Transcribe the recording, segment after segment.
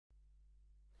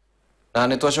Na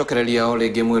nitwacokereria o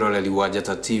ringi mwiroreri wa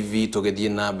Njata TV tugithie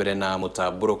na mbere na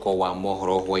mutamburuko wa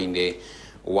mohoro hwaine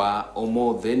wa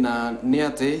umuthi, na ni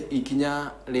ati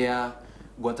ikinya ria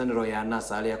ngwataniro ya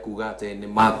NASA ria kuga ati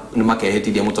ni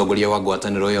makehitithia mutongoria wa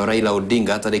ngwataniro yo Raila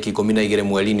Odinga tariki 12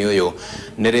 mweri-ini uyu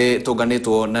nire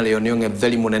tunganitwo na rio ni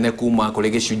ung'etheri munene kuma kuri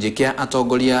gicunji kia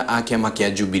atongoria a kiama kia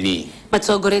Jubilee.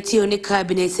 Matongoretio ni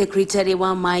Cabinet Secretary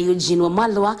wa Mayu Eugene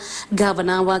Wamalwa,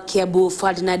 Governor wa Kiambu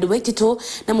Ferdinand Waitito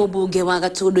na mubunge wa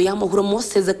Gatundu ya Muhuro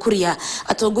Moses Kuria.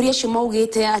 Atongoria acio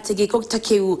maugite ati giko ta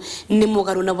kiu ni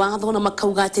mugaru na watho na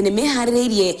makauga ati ni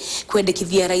mehaririirie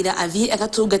kwendekithia Raila athie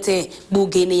agatungate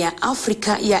bunge-ini ya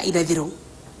Afrika ya Irathiro.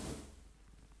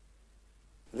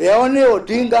 The only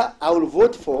Odinga I will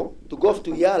vote for to go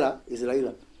to Yala is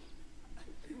Raila.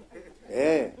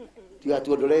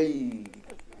 Tuatuondolei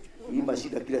hii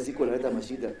mashida kila siku analeta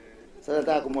mashida. Sasa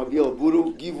nataka kumwambia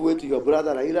Oburu, give way to your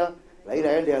brother Raila. Raila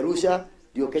aende Arusha,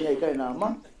 ndio Kenya ikae na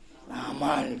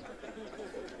amani.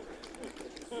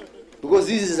 Because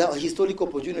this is a historic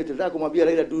opportunity. Nataka kumwambia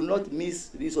Raila, do not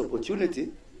miss this opportunity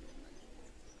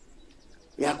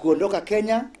ya kuondoka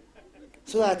Kenya,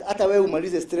 so that hata wewe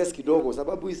umalize stress kidogo,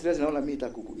 sababu hii stress naona mimi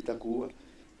itakuua.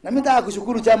 Na mimi nataka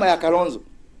kushukuru chama ya Kalonzo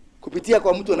kupitia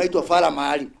kwa mtu anaitwa Fara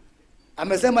Mahali.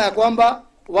 Amesema ya kwamba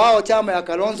wao chama ya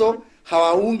Kalonzo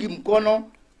hawaungi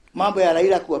mkono mambo ya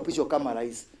Raila kuapishwa kama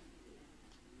rais.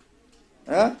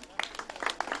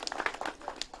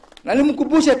 Na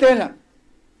nimkumbushe tena,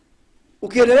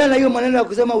 ukiendelea na hiyo maneno ya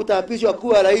kusema utaapishwa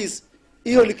kuwa rais,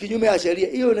 hiyo ni kinyume ya sheria.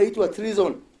 Hiyo inaitwa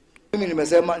treason. Mimi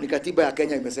nimesema ni katiba ya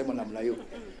Kenya imesema namna hiyo.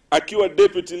 Akiwa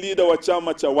deputy leader wa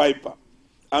chama cha Wiper,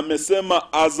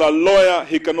 amesema as a lawyer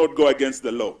he cannot go against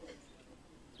the law.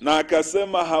 Na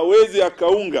akasema hawezi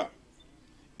akaunga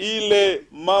ile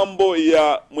mambo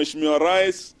ya Mheshimiwa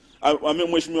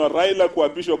Raila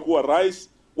kuapishwa kuwa rais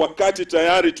wakati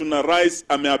tayari tuna rais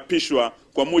ameapishwa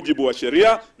kwa mujibu wa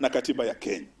sheria na katiba ya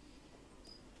Kenya.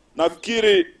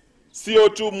 Nafikiri sio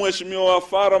tu Mheshimiwa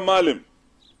Fara Mahali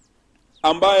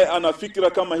ambaye ana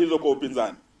fikra kama hizo kwa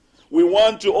upinzani. We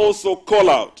want to also call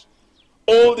out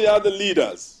all the other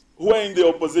leaders who are in the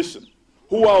opposition,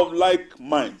 who are of like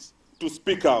minds, to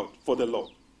speak out for the law.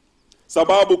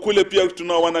 Sababu kule pia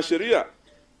tuna wanasheria.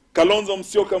 Kalonzo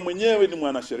Musyoka mwenyewe ni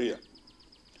mwanasheria.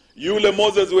 Yule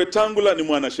Moses Wetangula ni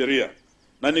mwanasheria.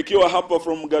 Na nikiwa hapa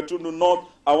from Gatundu North,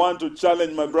 I want to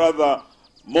challenge my brother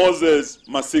Moses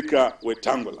Masika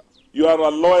Wetangula. You are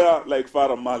a lawyer like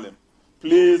Fara Mahali.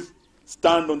 Please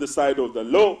stand on the side of the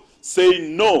law. Say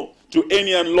no to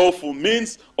any unlawful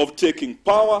means of taking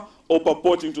power or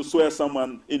purporting to swear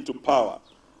someone into power,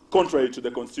 contrary to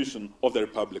the Constitution of the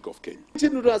Republic of Kenya.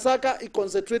 Tunataka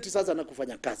iconcentrate sasa na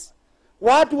kufanya kazi.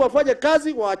 Watu wafanye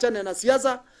kazi, waachane na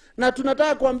siasa, na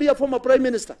tunataka kuambia former prime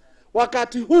minister,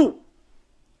 wakati huu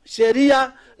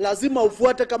sheria lazima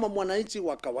ufuate kama mwananchi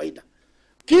wa kawaida.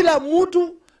 Kila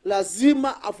mtu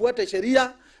lazima afuate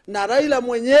sheria, na Raila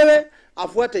mwenyewe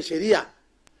afuate sheria.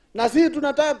 Na sisi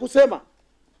tunataka kusema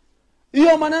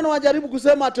hiyo maneno wajaribu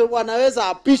kusema ati wanaweza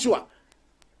apishwa.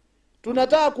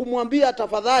 Tunataka kumwambia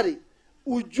tafadhali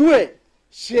ujue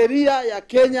sheria ya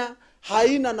Kenya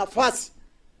haina nafasi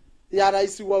ya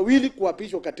rais wawili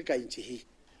kuapishwa katika nchi hii.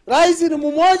 Rais ni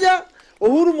mmoja,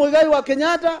 Uhuru Muigai wa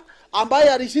Kenyatta, ambaye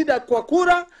alishinda kwa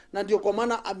kura na ndio kwa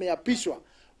maana ameapishwa.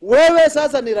 Wewe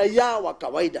sasa ni raia wa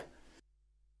kawaida.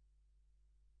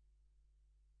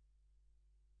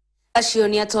 Acio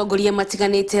ni atongoria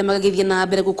matiganite magagithia na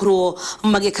mbere gukurwo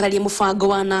magikararia mubango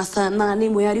wa NASA, na ni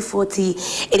mwe ya riboti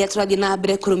iria turathie na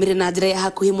mbere kurumire na njira ya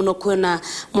hakuhi muno kuona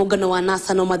muungano wa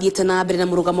NASA no mathiete na mbere na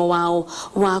murugamo wao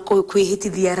wa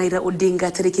kwihitithia Raila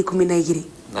Odinga tariki 12.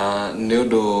 Na ni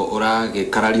undu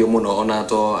uragikarario muno ona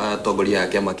to atongoria ya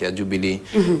kiama kia Jubilee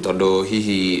tondu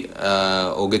hihi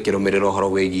ungikirumirira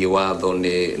uhoro wigie watho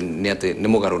ni ati ni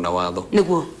mugaru na watho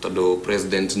niguo tondu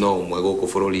president no umwe guku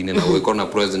bururi-ini na gwikona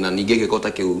president ninge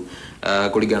gikota kiu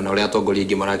kuringana na uria atongoria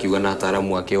ingi marakiuga na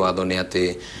ataramu ake watho ni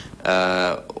ati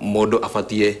mundu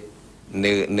abatie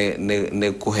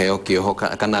ne kuheo kioho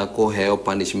kana kuheo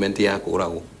punishment ya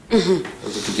kuragwo.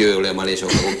 Tukiyo ule malesho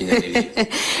kukinyaniri.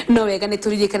 No wega ni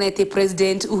turirikanaite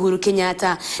President Uhuru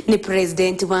Kenyatta ni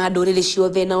president wa ndorere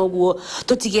ciothe, na uguo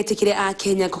tutigetikire a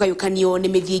Kenya kugayukanio ni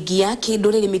mithingi yake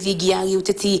ndorere mithingi ya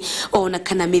giuteti ona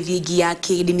kana mithingi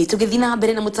yake dini. Tugithi na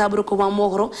mbere na mutamburuko wa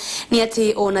mohoro ni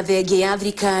ati ona thenge ya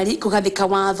thirikari kugathika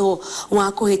watho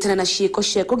wa kuhitana na ciiko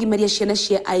cia kugimaria ciana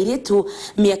cia airitu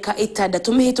miaka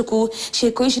 6 mihituku.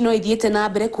 Ciiko ici no ithiete na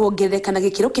mbere kuongerereka na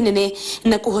gikiro kinene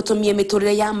na kuhotomia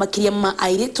miturire ya makiria ma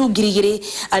airetu ngirigiri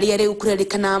aria riu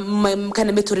kurerikana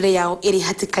kana miturire yao iri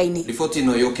hatikaini. Riboti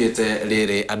no yukite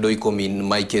riri andu 10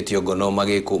 maiketio ngono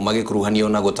magikuruhanio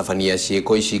na gutabania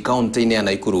ciiko ici kaunti-ini ya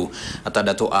Naikuru.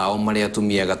 Atandatu ao mari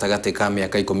atumia gatagati ka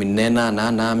miaka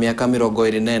 18 na miaka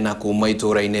 24 kuma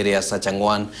itura-ini ria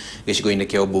Sachangwan gicigo-ini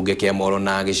kia ubunge kia Moro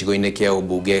na gicigo-ini kia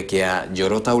ubunge kia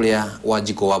Njata uria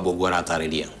Wanjiko wa Mbungu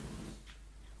aratariria.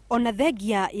 Ona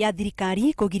thengia ya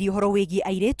thirikari kugiria horo wigi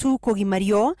airetu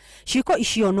kugimario, ciiko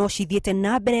icio no cithiete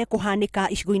na mbere kuhanika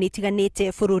icigo-ini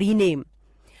itiganite bururi-ini.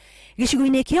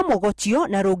 Gicigo-ini kia Mogotio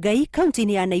na Rongai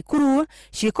kaunti-ini ya Naikuru,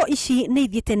 ciiko ici ni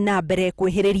ithiete na mbere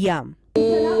kwehiriria.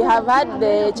 We have had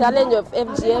the challenge of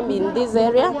FGM in this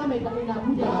area,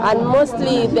 and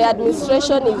mostly the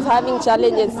administration is having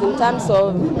challenges in terms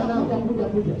of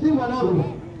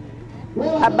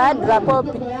a bad rapport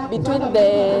between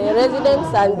the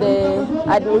residents and the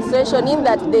administration, in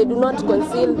that they do not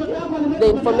conceal the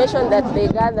information that they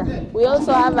gather. We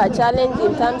also have a challenge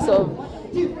in terms of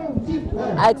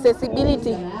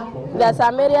accessibility. There are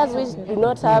some areas which do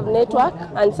not have network,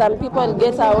 and some people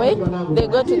get away. They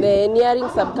go to the nearing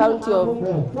sub-county of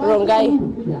Rongai.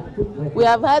 We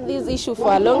have had this issue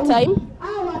for a long time.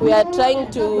 We are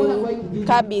trying to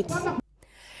curb it.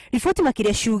 Riboti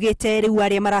makiria ciugite riu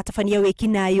aria maratabania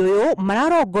wikinayo uyu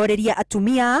mararongoreria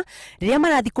atumia riria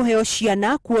marathi kuheo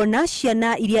ciana, kuona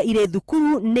ciana iria ire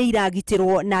thukuru ni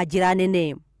iragitirwo na njira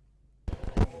nene.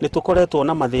 Ni tukoretwo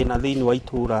na mathina thiini wa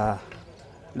itura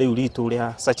riu ritu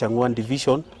ria Sachangwan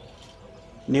division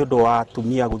ni undu wa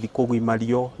atumia guthi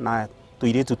kugimario na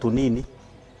tuiritu tunini.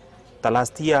 Ta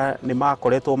last year ni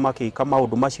makoretwo makika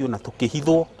maundu macio na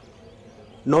tukihithwo,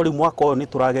 no riu mwaka uyu ni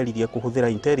turageririe kuhuthira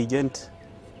intelligent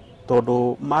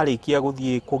tondu marikia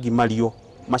guthie kugimario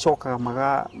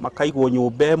macokaga makaigwo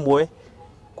nyumba emwe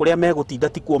kuria megutinda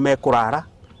tikuo mekurara.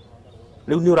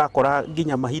 Riu ni urakora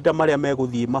nginya mahinda maria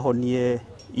meguthie mahonie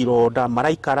ironda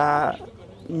maraikara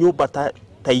nyumba ta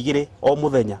igiri o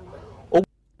muthenya.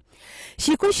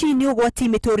 Ciiko ici ni ugwati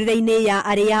miturire-ini ya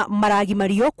aria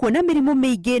maragimario, kuona mirimu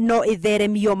miingi no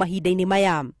itheremio mahinda-ini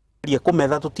maya.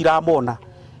 Kumetha tutiramona,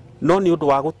 no ni undu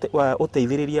wa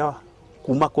uteithiriria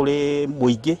kuma kuri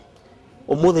muingi.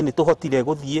 Umuthi ni tuhotire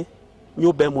guthie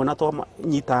nyumba emwe na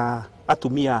twanyita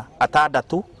atumia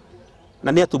atandatu,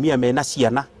 na ni atumia mena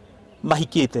ciana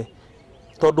mahikite,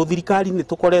 tondu thirikari ni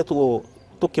tukoretwo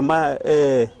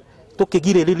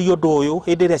tukigiririria undu uyu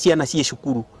hindi ria ciana cie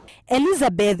cukuru.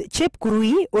 Elizabeth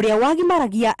Chepkurui uria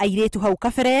wagimaragia airetu hau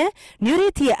kabere ni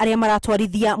uritie aria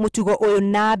maratwarithia mutugo uyu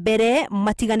na mbere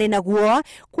matigane naguo,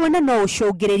 kuona no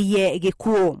ucungiririe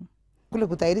gikuo. Kule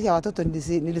kutairisha watoto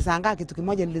nilishangaa kitu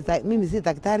kimoja. Mimi si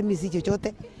daktari, mimi si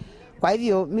chochote. Kwa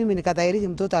hivyo mimi nikatairisha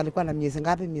mtoto alikuwa na miezi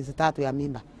ngapi? Miezi 3 ya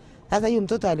mimba. Sasa hiyo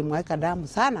mtoto alimwaika damu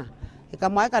sana.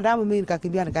 Ikamwaika damu, mimi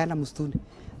nikakimbia nikaenda msituni.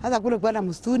 Sasa kule kwenda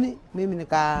msituni mimi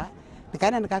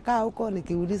nikaenda nikakaa huko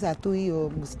nikiuliza tu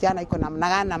hiyo msichana iko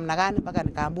namna gani mpaka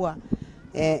nikaambua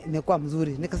imekuwa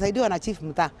mzuri. Nikasaidiwa na chief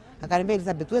mtaa. Akaniambia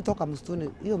Elizabeth, wewe toka msituni,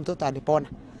 hiyo mtoto alipona.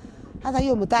 Sasa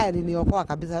hiyo mtaa iliniokoa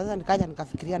kabisa. Sasa nikaja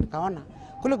nikafikiria nikaona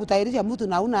kule kutairisha mtu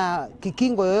na una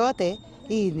kikingo yoyote,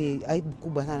 hii ni aibu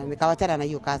kubwa sana. Nikawachana na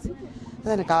hiyo kazi.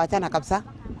 Sasa nikawachana kabisa.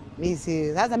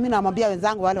 Sasa mimi namwambia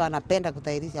wenzangu wale wanapenda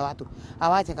kutairisha watu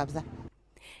awache kabisa.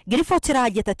 Ngiribotera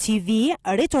Njata TV,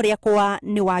 rĩtwa rĩakwa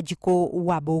nĩ Wanjiko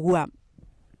wa Mbũgu.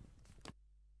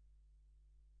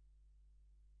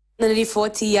 Na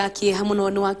riboti yake hamuno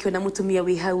ni wakiona mutumia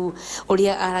wi hau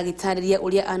uria aragitariria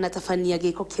uria anatabania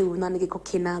giko kiu na giko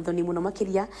kina thoni muno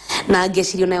makiria, na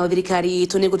ngecirio nayo thirikari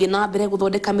itu ni guthie na mbere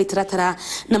guthondeka mitaratara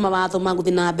na mawatho ma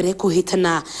guthie na mbere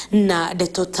kuhitana na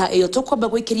ndeto ta iyo. Tukwamba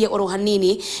gwikiria oro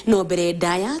hanini no mbere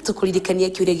ndaya tukuririkania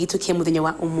kiuria gitu kia muthenya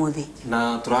wa umuthi,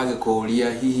 na turage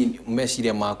kuria hihi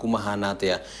meciria maku mahana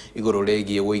atia iguru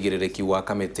rigie guigirereki wa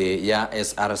kamiti ya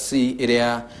SRC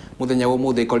iria muthenya wa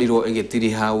umuthi korirwo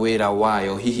igitiriha wira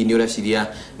wayo. Hihi ni ureciria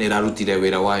ni rarutire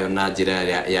wira wayo na njira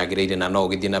yagireire, na no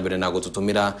githie na mbere na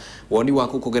gututumira woni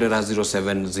waku kugerera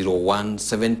 0701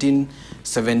 17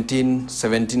 17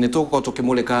 17. Tuko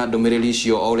tukimulika ndumiriri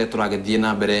icio o uria turagithie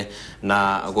na mbere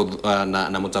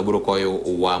na mutamburuko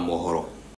uyu wa mohoro.